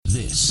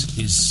This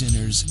is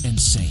Sinners and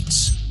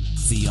Saints,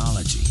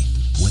 theology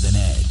with an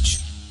edge.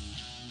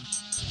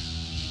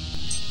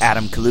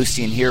 Adam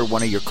Kaloostian here,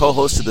 one of your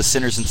co-hosts of the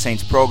Sinners and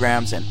Saints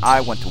programs, and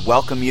I want to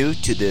welcome you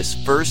to this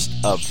first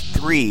of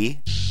 3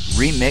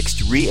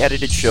 remixed,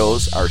 re-edited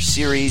shows, our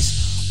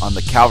series on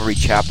the Calvary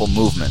Chapel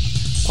movement.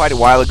 Quite a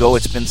while ago,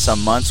 it's been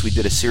some months, we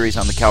did a series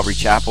on the Calvary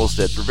Chapels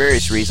that, for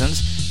various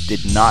reasons,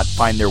 did not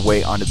find their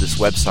way onto this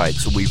website.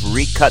 So we've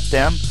recut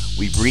them,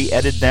 we've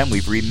re-edited them,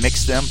 we've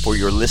remixed them for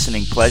your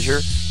listening pleasure,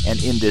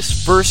 and in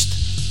this first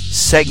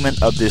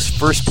segment of this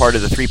first part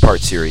of the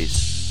 3-part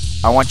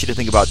series, I want you to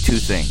think about 2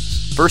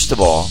 things. First of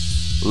all,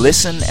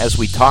 listen as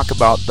we talk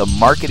about the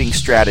marketing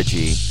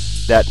strategy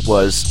that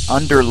was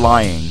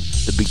underlying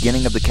the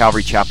beginning of the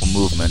Calvary Chapel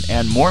movement,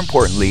 and more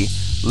importantly,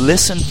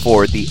 listen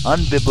for the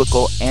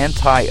unbiblical,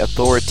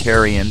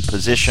 anti-authoritarian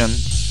position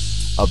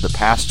of the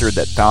pastor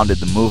that founded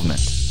the movement.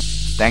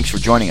 Thanks for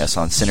joining us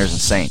on Sinners and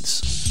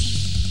Saints.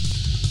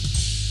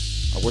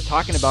 We're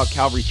talking about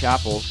Calvary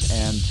Chapels,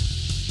 and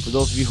for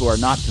those of you who are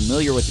not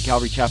familiar with the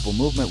Calvary Chapel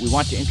movement, we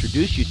want to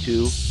introduce you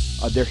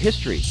to their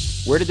history.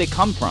 Where did they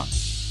come from?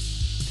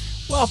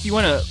 Well, if you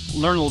want to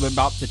learn a little bit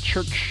about the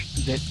church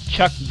that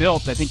Chuck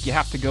built, I think you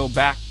have to go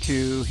back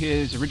to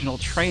his original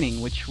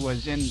training, which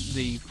was in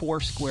the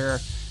Foursquare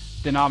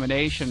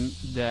denomination,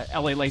 the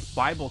L.A. Lake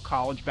Bible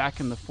College back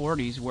in the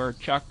 40s, where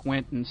Chuck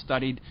went and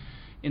studied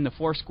in the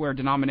Foursquare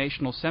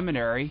denominational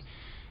seminary.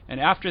 And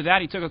after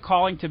that, he took a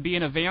calling to be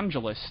an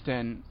evangelist.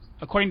 And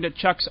according to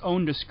Chuck's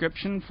own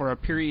description, for a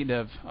period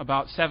of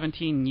about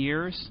 17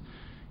 years,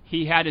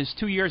 he had his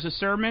 2 years of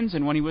sermons,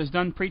 and when he was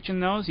done preaching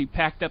those, he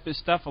packed up his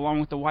stuff along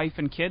with the wife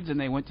and kids, and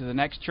they went to the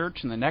next church,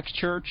 and the next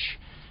church,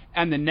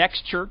 and the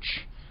next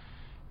church.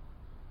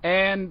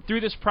 And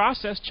through this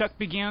process, Chuck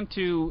began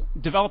to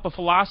develop a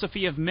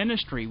philosophy of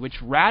ministry,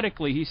 which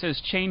radically, he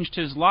says, changed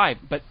his life.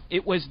 But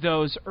it was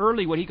those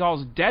early, what he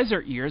calls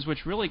desert years,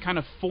 which really kind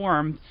of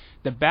formed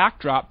the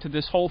backdrop to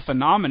this whole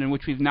phenomenon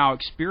which we've now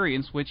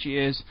experienced, which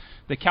is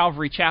the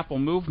Calvary Chapel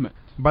movement.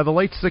 By the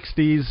late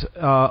 60s,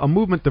 a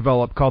movement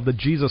developed called the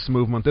Jesus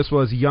Movement. This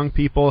was young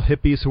people,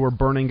 hippies who were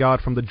burning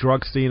out from the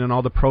drug scene and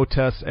all the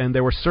protests, and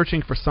they were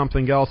searching for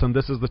something else, and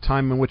this is the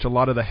time in which a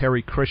lot of the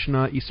Hare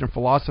Krishna, Eastern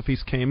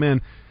philosophies came in.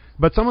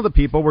 But some of the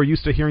people were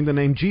used to hearing the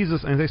name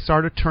Jesus, and they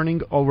started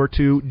turning over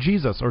to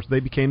Jesus, or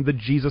they became the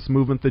Jesus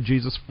Movement, the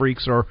Jesus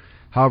Freaks, or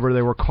however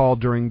they were called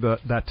during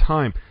that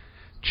time.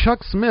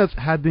 Chuck Smith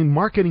had the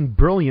marketing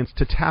brilliance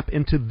to tap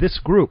into this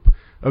group,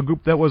 a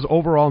group that was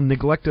overall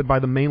neglected by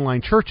the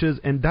mainline churches,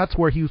 and that's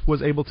where he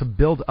was able to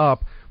build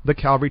up the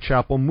Calvary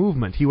Chapel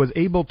movement. He was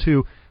able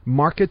to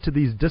market to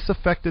these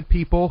disaffected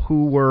people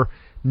who were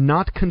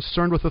not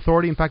concerned with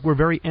authority, in fact, were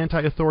very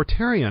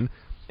anti-authoritarian,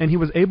 and he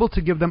was able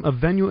to give them a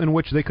venue in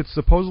which they could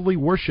supposedly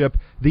worship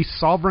the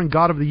sovereign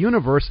God of the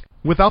universe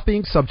without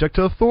being subject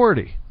to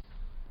authority.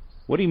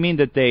 What do you mean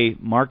that they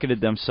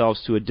marketed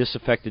themselves to a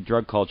disaffected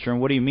drug culture, and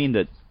what do you mean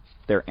that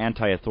they're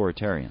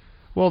anti-authoritarian?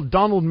 Well,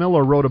 Donald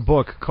Miller wrote a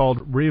book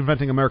called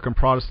Reinventing American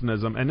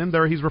Protestantism, and in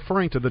there he's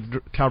referring to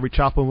the Calvary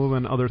Chapel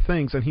movement and other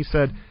things, and he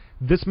said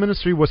this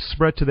ministry was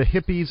spread to the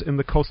hippies in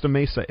the Costa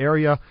Mesa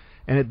area,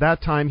 and at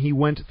that time he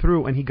went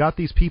through and he got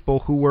these people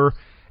who were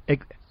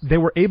they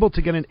were able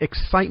to get an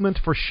excitement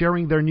for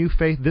sharing their new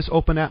faith. This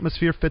open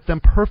atmosphere fit them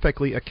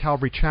perfectly at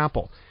Calvary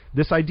Chapel.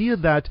 This idea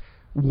that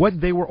what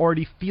they were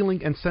already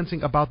feeling and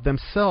sensing about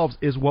themselves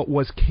is what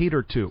was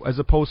catered to, as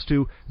opposed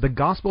to the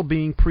gospel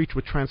being preached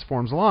which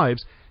transforms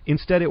lives.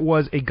 Instead, it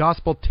was a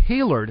gospel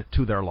tailored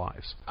to their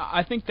lives.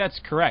 I think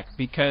that's correct,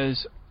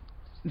 because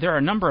there are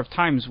a number of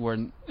times where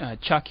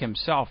Chuck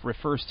himself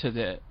refers to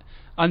the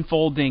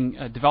unfolding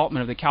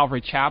development of the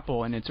Calvary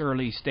Chapel in its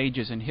early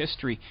stages in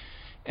history.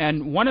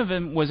 And one of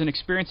them was an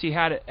experience he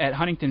had at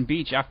Huntington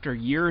Beach. After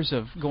years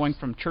of going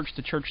from church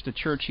to church to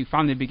church, he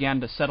finally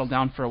began to settle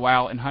down for a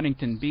while in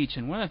Huntington Beach.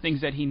 And one of the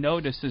things that he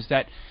noticed is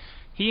that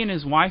he and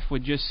his wife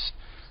would just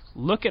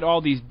look at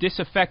all these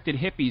disaffected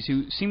hippies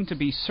who seemed to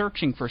be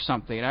searching for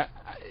something.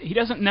 He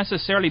doesn't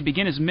necessarily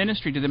begin his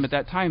ministry to them at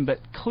that time, but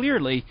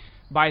clearly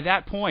by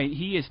that point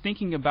he is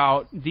thinking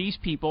about these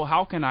people.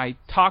 How can I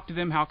talk to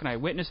them? How can I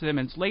witness to them?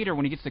 And it's later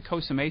when he gets to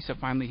Costa Mesa,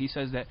 finally, he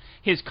says that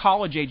his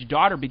college-age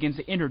daughter begins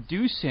to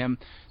introduce him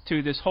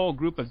to this whole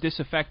group of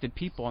disaffected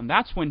people, and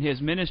that's when his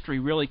ministry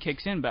really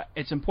kicks in. But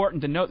it's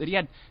important to note that he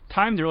had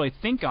time to really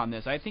think on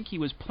this. I think he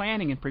was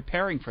planning and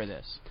preparing for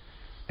this.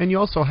 And you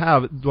also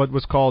have what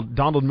was called,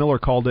 Donald Miller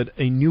called it,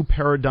 a new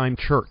paradigm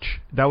church.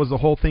 That was the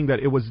whole thing, that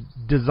it was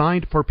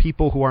designed for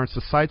people who are in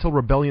societal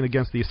rebellion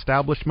against the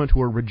establishment,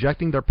 who are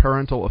rejecting their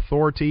parental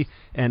authority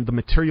and the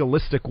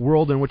materialistic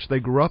world in which they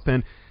grew up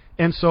in.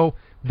 And so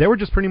they were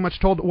just pretty much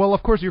told, well,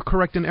 of course you're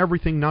correct in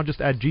everything, now just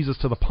add Jesus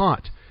to the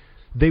pot.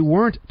 They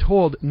weren't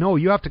told, no,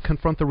 you have to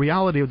confront the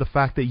reality of the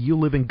fact that you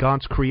live in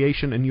God's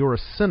creation and you're a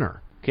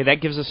sinner. Okay,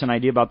 that gives us an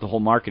idea about the whole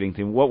marketing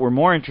thing. What we're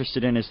more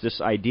interested in is this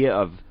idea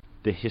of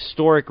the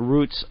historic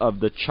roots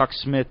of the Chuck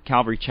Smith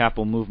Calvary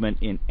Chapel movement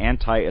in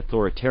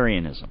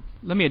anti-authoritarianism.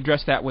 Let me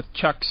address that with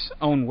Chuck's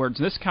own words.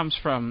 This comes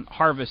from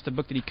Harvest, a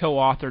book that he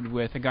co-authored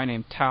with a guy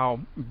named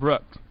Tal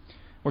Brook.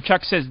 where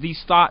Chuck says,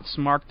 "These thoughts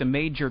marked a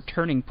major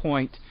turning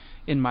point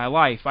in my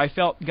life. I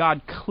felt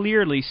God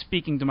clearly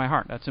speaking to my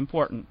heart." That's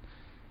important.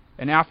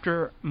 "And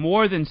after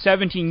more than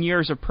 17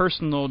 years of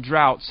personal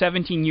drought,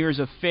 17 years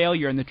of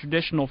failure in the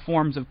traditional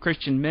forms of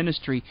Christian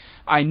ministry,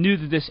 I knew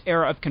that this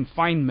era of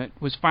confinement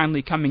was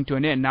finally coming to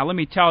an end." Now let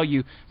me tell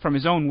you from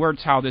his own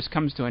words how this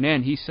comes to an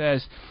end. He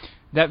says,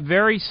 "That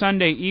very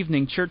Sunday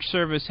evening, church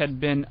service had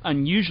been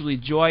unusually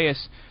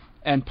joyous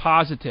and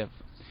positive.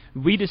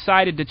 We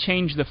decided to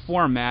change the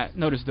format."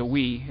 Notice the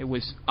we, it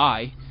was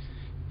I.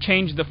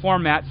 "Change the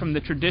format from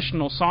the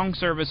traditional song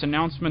service,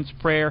 announcements,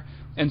 prayer,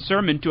 and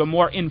sermon to a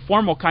more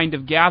informal kind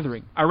of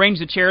gathering. Arrange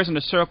the chairs in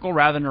a circle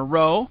rather than a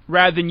row.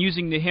 Rather than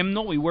using the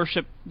hymnal, we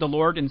worship the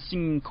Lord in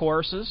singing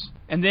choruses.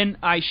 And then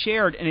I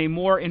shared in a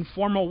more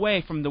informal way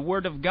from the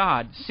Word of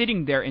God,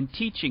 sitting there and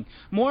teaching,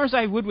 more as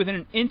I would within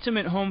an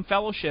intimate home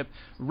fellowship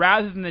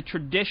rather than the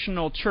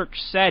traditional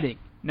church setting."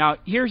 Now,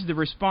 here's the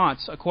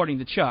response, according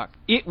to Chuck.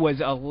 It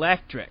was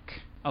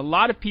electric. A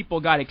lot of people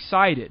got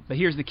excited, but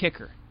here's the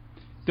kicker.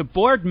 The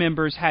board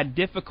members had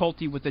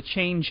difficulty with the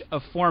change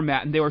of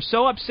format, and they were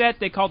so upset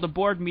they called a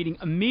board meeting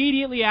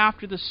immediately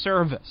after the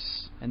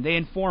service. And they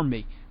informed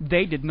me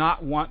they did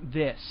not want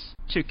this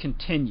to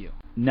continue.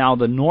 Now,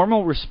 the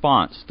normal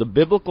response, the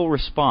biblical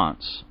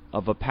response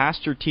of a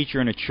pastor teacher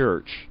in a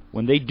church,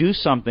 when they do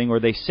something or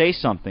they say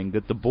something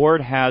that the board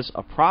has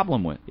a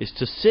problem with, is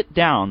to sit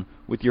down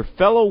with your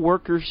fellow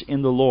workers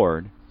in the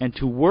Lord and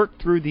to work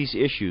through these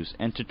issues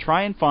and to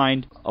try and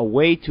find a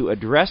way to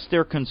address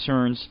their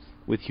concerns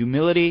with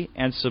humility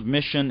and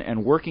submission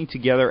and working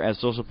together as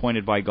those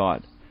appointed by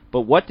God.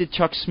 But what did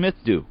Chuck Smith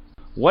do?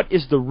 What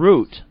is the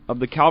root of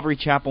the Calvary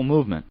Chapel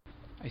movement?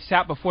 "I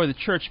sat before the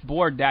church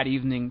board that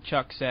evening,"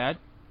 Chuck said.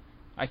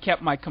 "I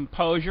kept my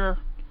composure.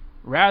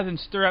 Rather than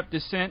stir up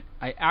dissent,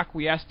 I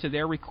acquiesced to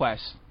their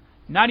requests,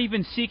 not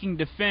even seeking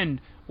to defend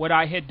what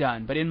I had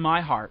done, but in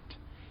my heart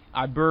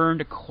I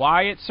burned a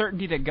quiet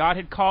certainty that God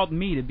had called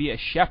me to be a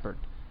shepherd,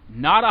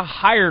 not a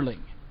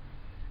hireling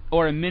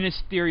or a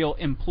ministerial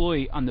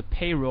employee on the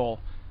payroll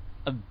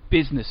of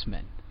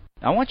businessmen."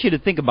 I want you to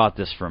think about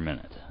this for a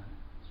minute.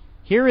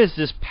 Here is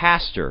this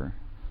pastor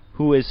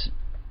who is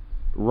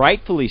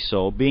rightfully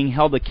so being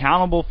held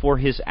accountable for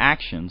his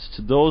actions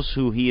to those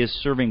who he is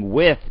serving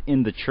with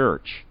in the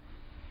church.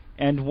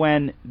 And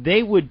when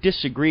they would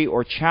disagree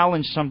or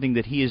challenge something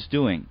that he is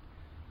doing,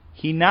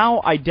 he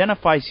now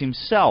identifies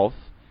himself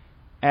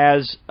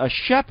as a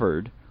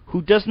shepherd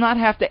who does not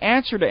have to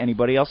answer to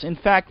anybody else. In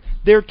fact,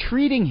 they're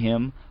treating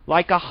him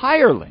like a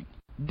hireling.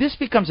 This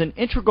becomes an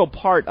integral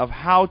part of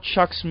how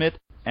Chuck Smith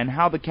and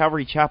how the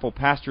Calvary Chapel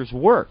pastors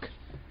work.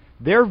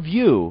 Their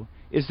view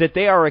is that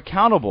they are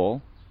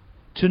accountable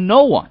to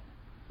no one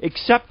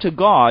except to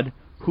God,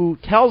 who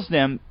tells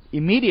them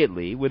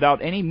immediately,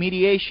 without any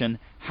mediation,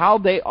 how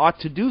they ought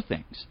to do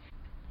things.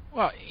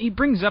 Well, he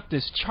brings up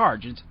this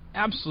charge. It's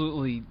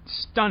absolutely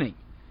stunning.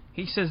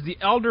 He says the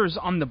elders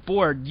on the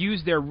board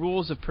use their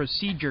rules of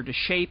procedure to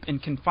shape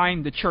and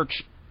confine the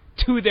church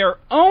to their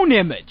own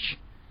image.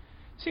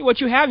 See,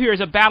 what you have here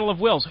is a battle of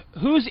wills.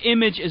 Whose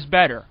image is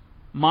better,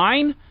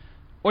 mine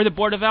or the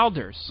board of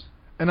elders?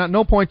 And at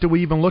no point do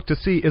we even look to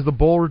see, is the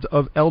board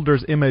of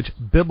elders' image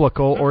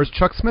biblical or is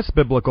Chuck Smith's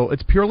biblical?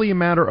 It's purely a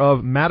matter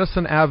of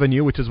Madison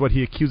Avenue, which is what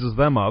he accuses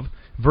them of,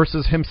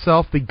 versus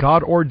himself, the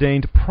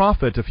God-ordained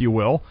prophet, if you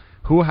will,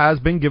 who has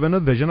been given a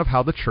vision of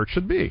how the church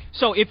should be.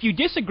 So if you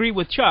disagree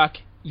with Chuck,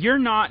 you're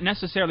not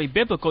necessarily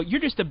biblical. You're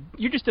just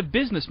a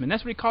businessman.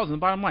 That's what he calls it in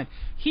the bottom line.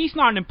 He's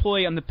not an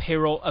employee on the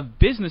payroll of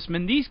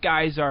businessmen. These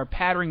guys are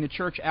patterning the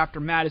church after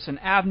Madison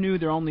Avenue.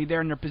 They're only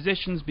there in their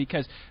positions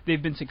because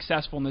they've been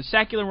successful in the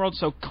secular world.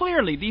 So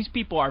clearly these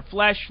people are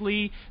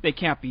fleshly. They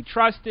can't be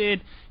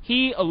trusted.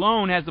 He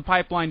alone has the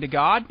pipeline to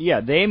God. Yeah,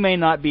 they may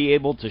not be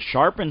able to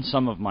sharpen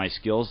some of my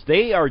skills.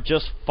 They are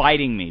just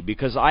fighting me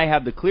because I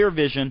have the clear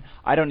vision.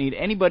 I don't need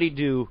anybody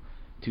to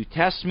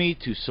test me,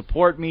 to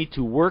support me,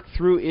 to work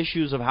through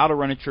issues of how to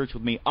run a church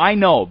with me. I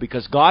know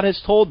because God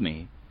has told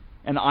me,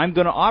 and I'm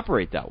going to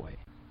operate that way.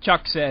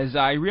 Chuck says,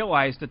 "I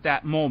realized at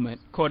that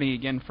moment," quoting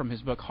again from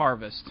his book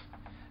Harvest,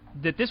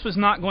 "that this was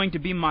not going to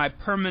be my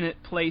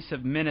permanent place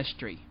of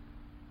ministry.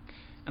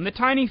 And the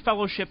tiny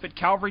fellowship at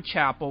Calvary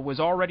Chapel was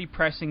already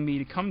pressing me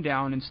to come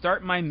down and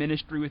start my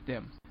ministry with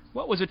them.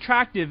 What was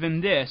attractive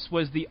in this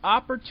was the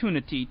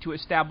opportunity to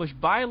establish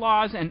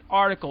bylaws and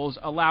articles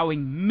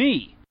allowing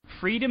me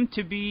freedom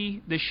to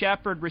be the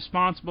shepherd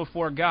responsible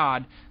for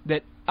God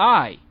that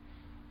I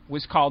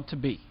was called to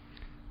be."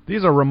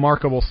 These are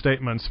remarkable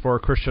statements for a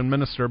Christian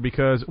minister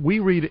because we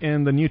read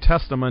in the New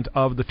Testament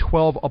of the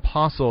 12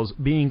 apostles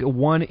being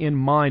one in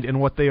mind in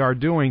what they are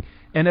doing,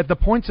 and at the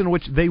points in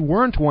which they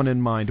weren't one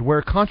in mind,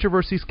 where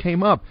controversies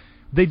came up,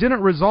 they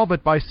didn't resolve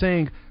it by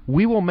saying,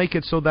 we will make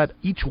it so that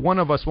each one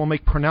of us will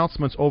make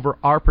pronouncements over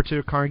our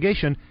particular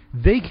congregation.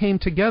 They came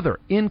together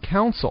in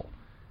council.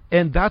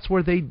 And that's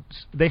where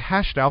they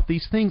hashed out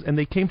these things, and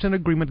they came to an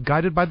agreement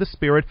guided by the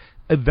Spirit,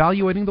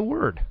 evaluating the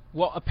Word.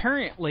 Well,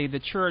 apparently the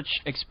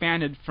church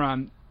expanded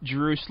from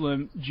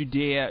Jerusalem,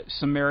 Judea,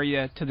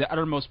 Samaria, to the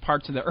uttermost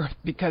parts of the earth,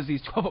 because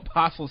these 12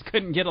 apostles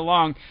couldn't get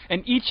along,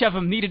 and each of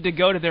them needed to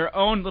go to their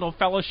own little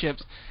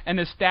fellowships and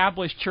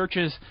establish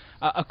churches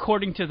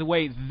according to the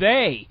way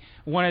they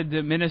wanted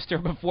to minister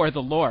before the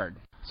Lord.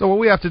 So what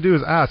we have to do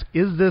is ask,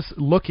 is this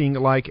looking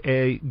like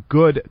a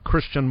good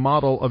Christian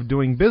model of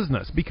doing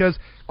business? Because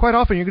quite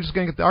often you're just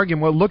going to get the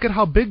argument, well, look at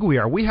how big we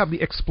are. We have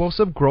the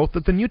explosive growth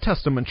that the New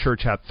Testament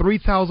church had,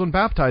 3,000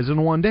 baptized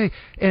in one day,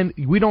 and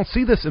we don't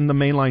see this in the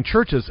mainline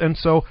churches. And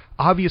so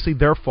obviously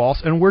they're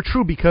false, and we're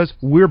true because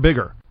we're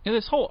bigger.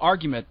 This whole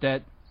argument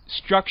that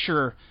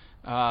structure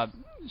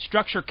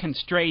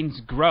constrains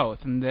growth,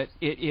 and that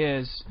it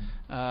is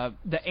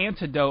the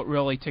antidote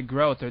really to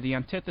growth, or the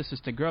antithesis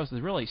to growth, is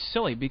really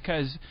silly,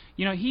 because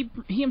he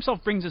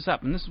himself brings this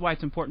up, and this is why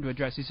it's important to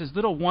address. He says,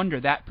 little wonder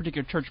that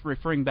particular church,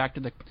 referring back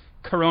to the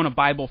Corona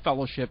Bible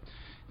Fellowship,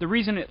 the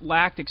reason it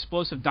lacked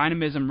explosive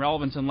dynamism,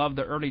 relevance, and love of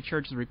the early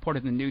church as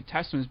reported in the New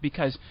Testament is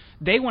because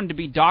they wanted to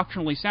be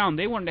doctrinally sound.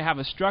 They wanted to have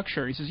a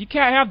structure. He says, you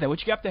can't have that.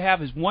 What you have to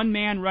have is one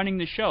man running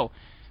the show.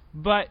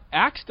 But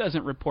Acts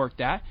doesn't report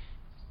that.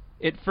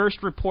 It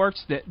first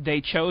reports that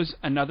they chose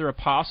another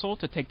apostle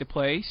to take the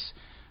place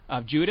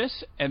of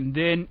Judas, and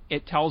then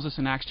it tells us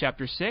in Acts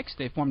chapter 6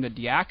 they formed a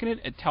diaconate.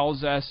 It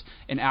tells us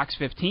in Acts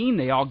 15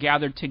 they all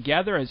gathered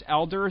together as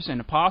elders and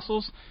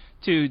apostles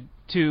to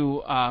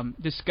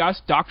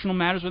discuss doctrinal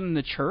matters within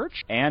the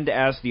church. And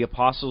as the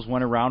apostles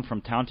went around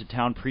from town to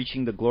town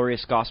preaching the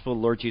glorious gospel of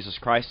the Lord Jesus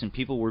Christ and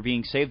people were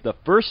being saved, the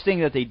first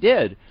thing that they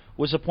did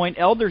was appoint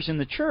elders in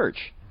the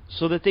church,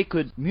 so that they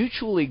could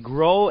mutually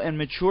grow and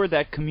mature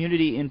that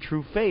community in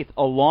true faith,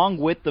 along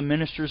with the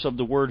ministers of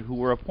the word who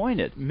were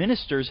appointed.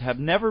 Ministers have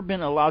never been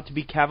allowed to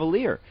be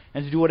cavalier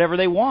and to do whatever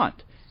they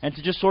want and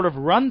to just sort of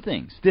run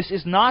things. This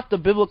is not the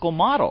biblical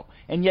model,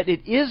 and yet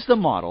it is the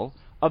model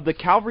of the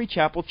Calvary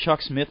Chapel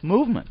Chuck Smith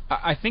movement.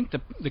 I think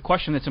the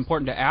question that's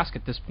important to ask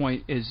at this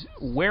point is,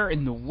 where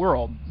in the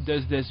world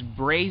does this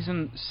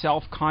brazen,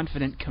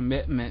 self-confident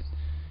commitment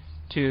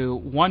to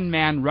one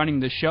man running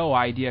the show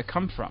idea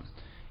come from?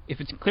 If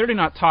it's clearly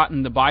not taught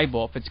in the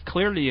Bible, if it's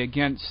clearly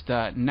against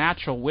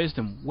natural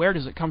wisdom, where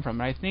does it come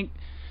from? And I think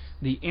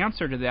the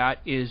answer to that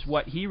is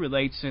what he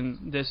relates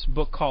in this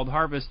book called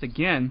Harvest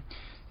Again.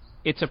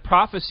 It's a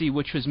prophecy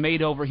which was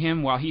made over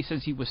him while he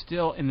says he was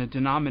still in the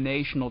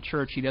denominational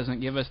church. He doesn't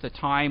give us the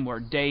time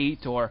or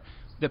date or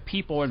the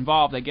people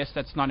involved. I guess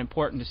that's not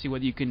important to see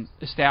whether you can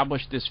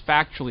establish this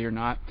factually or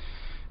not.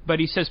 But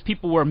he says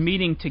people were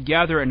meeting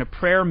together in a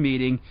prayer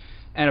meeting,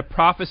 and a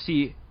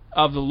prophecy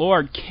of the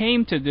Lord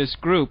came to this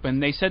group,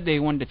 and they said they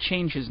wanted to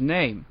change his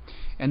name.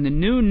 And the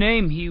new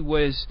name he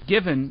was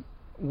given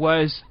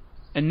was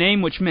a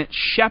name which meant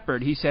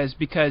shepherd, he says,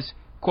 because,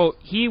 quote,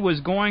 he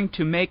was going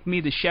to make me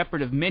the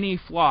shepherd of many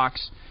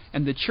flocks,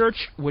 and the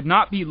church would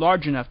not be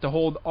large enough to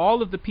hold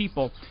all of the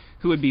people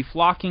who would be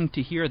flocking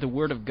to hear the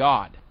word of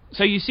God.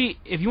 So you see,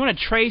 if you want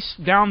to trace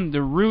down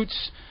the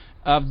roots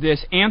of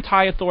this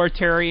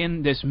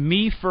anti-authoritarian, this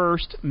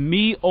me-first,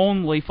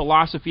 me-only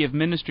philosophy of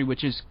ministry,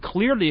 which is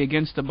clearly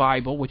against the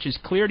Bible, which is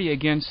clearly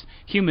against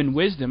human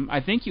wisdom,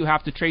 I think you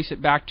have to trace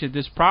it back to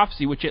this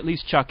prophecy, which at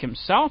least Chuck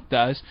himself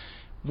does,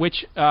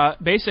 which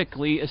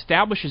basically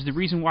establishes the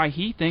reason why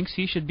he thinks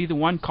he should be the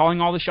one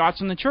calling all the shots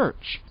in the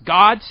church.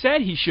 God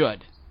said he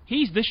should.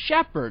 He's the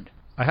shepherd.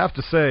 I have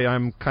to say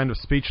I'm kind of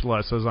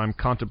speechless as I'm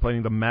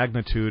contemplating the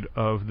magnitude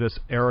of this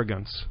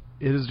arrogance.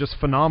 It is just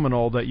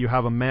phenomenal that you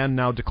have a man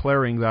now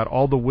declaring that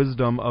all the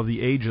wisdom of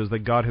the ages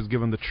that God has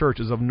given the church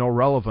is of no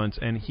relevance,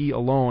 and he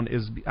alone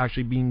is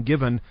actually being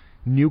given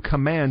new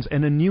commands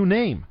and a new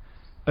name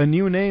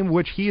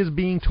which he is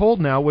being told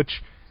now,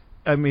 which,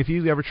 I mean, if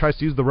he ever tries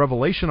to use the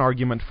revelation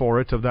argument for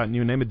it, of that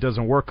new name, it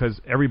doesn't work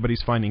because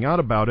everybody's finding out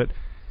about it.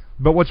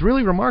 But what's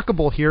really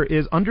remarkable here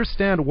is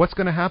understand what's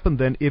going to happen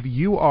then if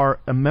you are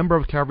a member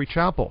of Calvary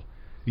Chapel.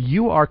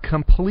 You are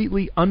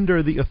completely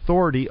under the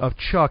authority of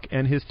Chuck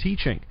and his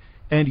teaching,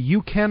 and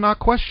you cannot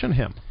question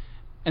him.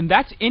 And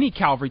that's any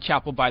Calvary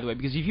Chapel, by the way,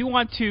 because if you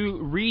want to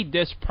read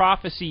this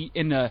prophecy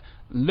in a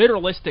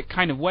literalistic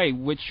kind of way,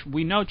 which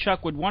we know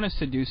Chuck would want us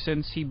to do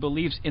since he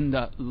believes in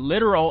the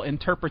literal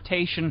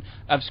interpretation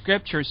of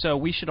Scripture, so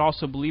we should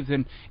also believe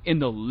in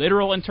the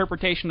literal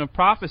interpretation of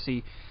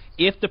prophecy.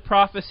 If the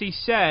prophecy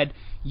said,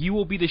 you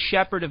will be the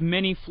shepherd of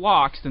many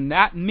flocks, then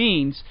that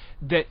means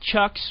that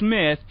Chuck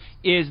Smith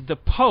is the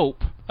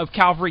Pope of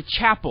Calvary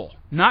Chapel.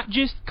 Not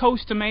just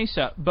Costa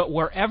Mesa, but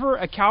wherever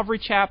a Calvary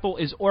Chapel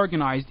is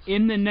organized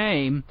in the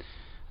name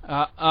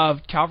of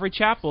Calvary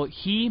Chapel,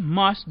 he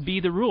must be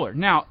the ruler.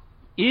 Now,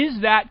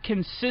 is that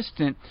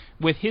consistent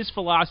with his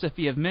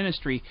philosophy of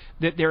ministry,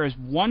 that there is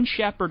one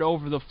shepherd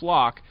over the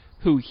flock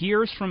who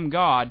hears from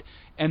God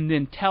and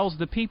then tells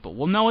the people?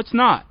 Well, no, it's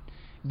not.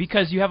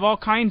 Because you have all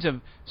kinds of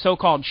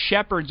so-called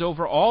shepherds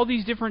over all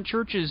these different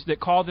churches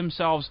that call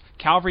themselves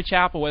Calvary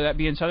Chapel, whether that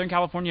be in Southern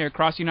California,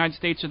 across the United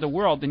States, or the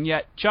world, and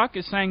yet Chuck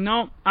is saying,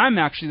 no, I'm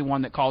actually the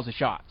one that calls the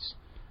shots.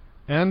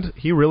 And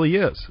he really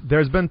is.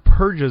 There's been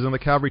purges in the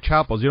Calvary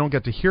chapels. You don't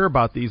get to hear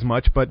about these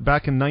much, but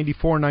back in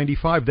 94,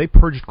 95, they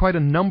purged quite a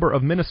number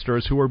of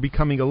ministers who were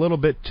becoming a little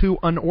bit too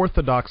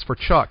unorthodox for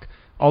Chuck.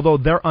 Although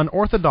their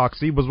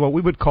unorthodoxy was what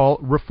we would call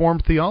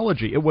Reformed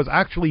theology. It was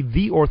actually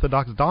the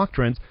orthodox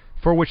doctrines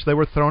for which they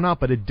were thrown out,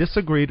 but it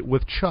disagreed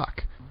with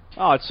Chuck.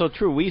 Oh, it's so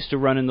true. We used to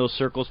run in those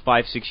circles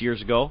 5-6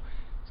 years ago.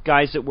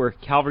 Guys that were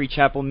Calvary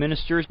Chapel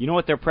ministers, you know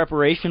what their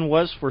preparation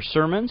was for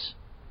sermons?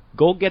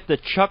 Go get the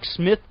Chuck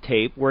Smith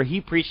tape where he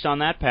preached on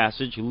that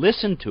passage,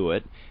 listen to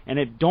it,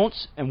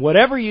 and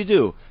whatever you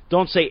do,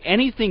 don't say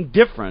anything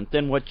different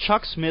than what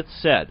Chuck Smith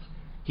said.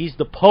 He's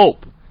the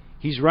Pope.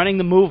 He's running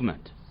the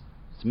movement.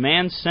 It's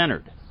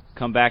man-centered.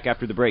 Come back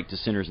after the break to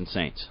Sinners and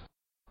Saints.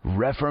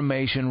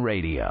 Reformation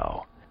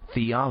Radio.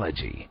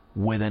 Theology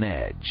with an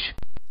edge.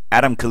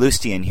 Adam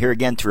Kaloostian here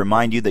again to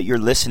remind you that you're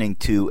listening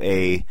to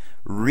a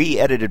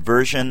re-edited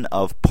version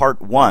of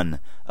part 1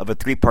 of a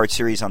 3-part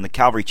series on the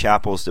Calvary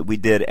Chapels that we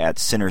did at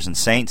Sinners and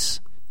Saints.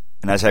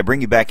 And as I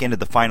bring you back into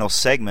the final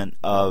segment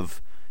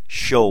of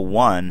show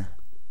 1,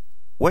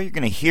 what you're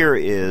going to hear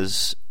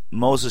is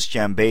Moses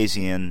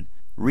Jambazian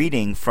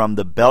reading from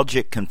the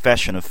Belgic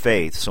Confession of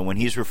Faith. So when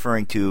he's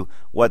referring to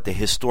what the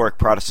historic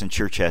Protestant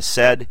church has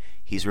said,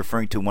 he's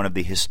referring to one of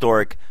the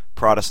historic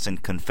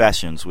Protestant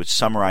confessions, which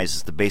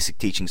summarizes the basic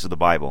teachings of the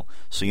Bible,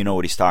 so you know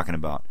what he's talking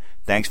about.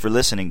 Thanks for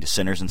listening to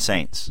Sinners and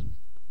Saints.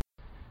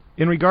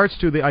 In regards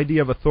to the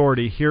idea of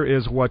authority, here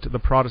is what the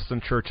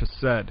Protestant church has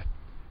said.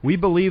 We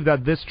believe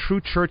that this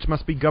true church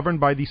must be governed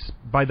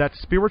by that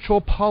spiritual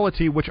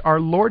polity which our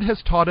Lord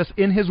has taught us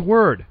in His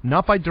Word,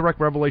 not by direct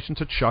revelation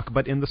to Chuck,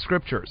 but in the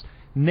Scriptures.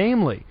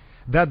 Namely,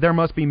 that there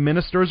must be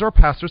ministers or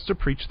pastors to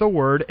preach the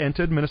Word and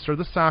to administer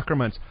the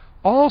sacraments.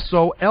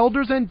 Also,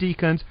 elders and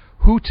deacons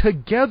who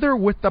together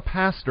with the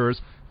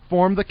pastors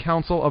form the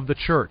council of the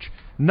church.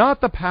 Not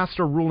the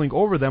pastor ruling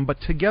over them,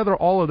 but together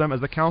all of them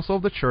as the council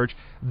of the church,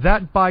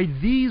 that by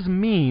these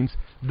means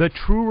the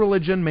true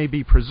religion may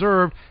be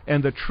preserved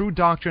and the true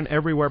doctrine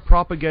everywhere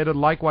propagated,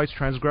 likewise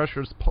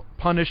transgressors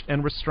punished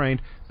and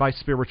restrained by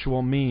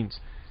spiritual means.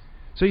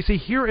 So you see,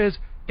 here is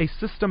a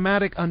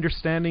systematic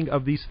understanding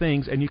of these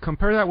things, and you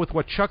compare that with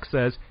what Chuck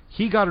says.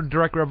 He got a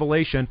direct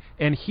revelation,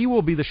 and he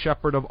will be the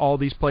shepherd of all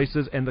these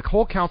places, and the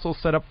whole council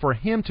is set up for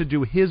him to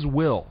do his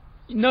will.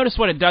 Notice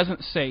what it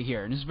doesn't say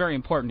here, and this is very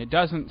important. It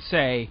doesn't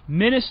say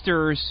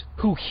ministers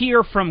who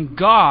hear from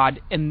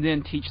God and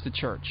then teach the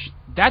church.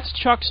 That's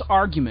Chuck's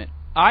argument.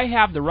 I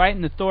have the right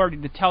and authority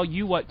to tell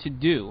you what to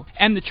do,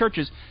 and the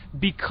churches,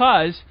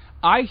 because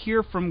I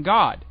hear from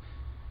God.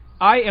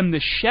 I am the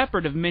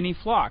shepherd of many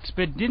flocks.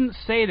 But it didn't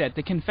say that.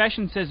 The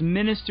confession says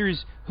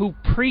ministers who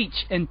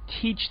preach and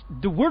teach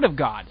the Word of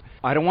God.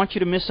 I don't want you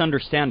to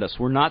misunderstand us.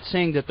 We're not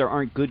saying that there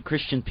aren't good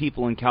Christian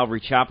people in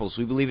Calvary Chapels.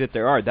 We believe that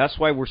there are. That's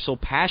why we're so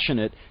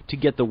passionate to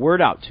get the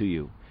Word out to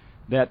you.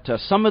 That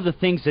some of the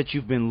things that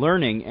you've been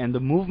learning and the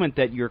movement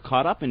that you're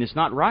caught up in is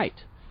not right.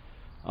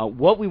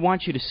 What we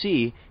want you to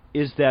see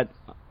is that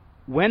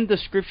when the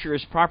Scripture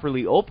is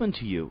properly open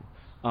to you,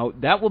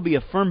 that will be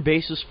a firm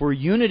basis for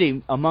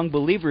unity among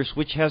believers,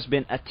 which has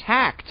been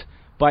attacked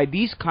by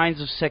these kinds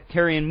of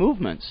sectarian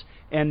movements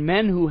and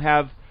men who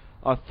have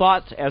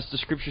thought, as the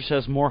Scripture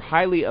says, more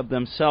highly of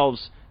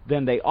themselves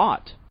than they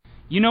ought.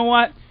 You know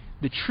what?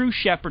 The true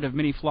shepherd of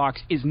many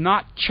flocks is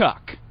not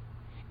Chuck.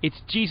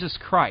 It's Jesus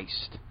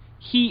Christ.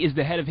 He is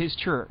the head of His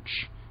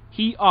church.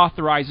 He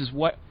authorizes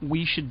what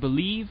we should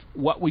believe,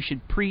 what we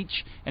should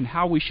preach, and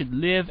how we should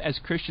live as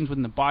Christians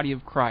within the body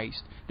of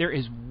Christ. There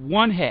is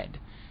one head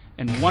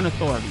and one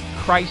authority,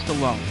 Christ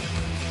alone.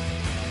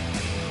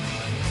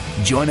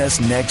 Join us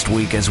next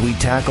week as we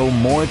tackle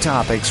more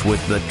topics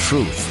with the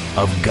truth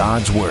of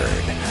God's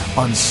Word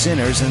on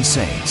Sinners and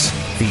Saints,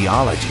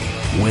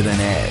 Theology with an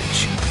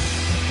Edge.